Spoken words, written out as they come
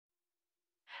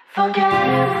Forget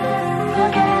it,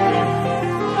 forget it,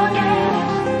 forget it.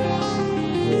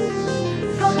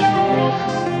 Forget it,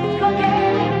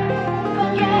 forget it,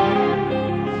 forget it.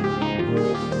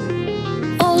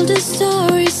 All the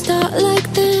stories start like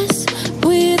this,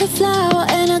 with a flower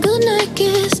and a goodnight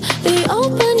kiss. They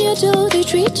open your door, they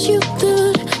treat you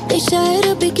good. They shy at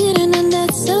the beginning and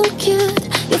that's so cute.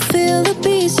 You feel the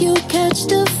peace, you catch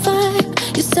the vibe.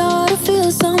 You start to feel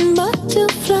some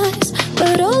butterflies.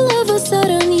 But all of a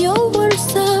sudden your world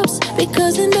stops,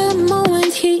 because in that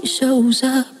moment he shows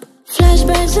up.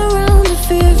 Flashbacks around, the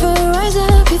fever rise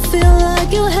up. You feel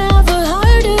like you'll have a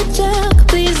heart attack.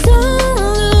 Please don't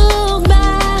look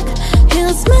back,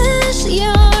 he'll smash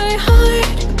your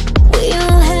heart.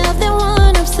 We'll have that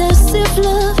one obsessive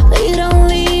love. It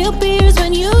only appears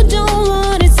when you don't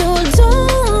want it. So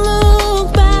don't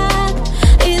look back,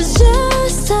 it's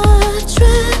just a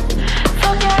trap.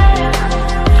 Forget it,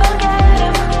 forget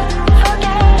it,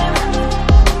 forget it.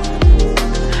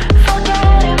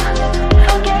 Forget it,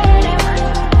 forget it,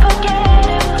 forget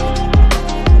it.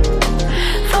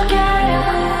 Forget it,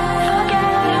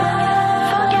 forget it,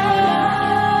 forget it.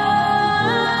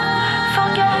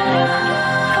 Forget it,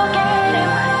 forget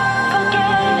it,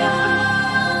 forget it.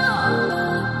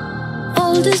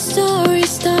 All the stories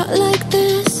start like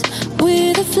this,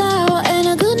 with a flower and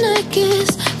a goodnight kiss.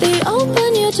 They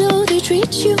open your door, they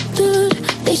treat you good.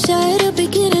 They shy at the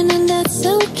beginning and that's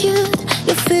so cute.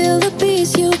 You feel the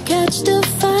peace, you catch the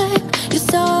vibe. You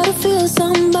start to feel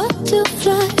some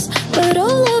butterflies. But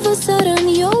all of a sudden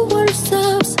your world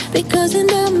stops, because in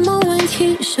that moment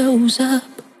he shows up.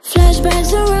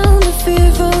 Flashbacks around, the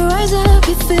fever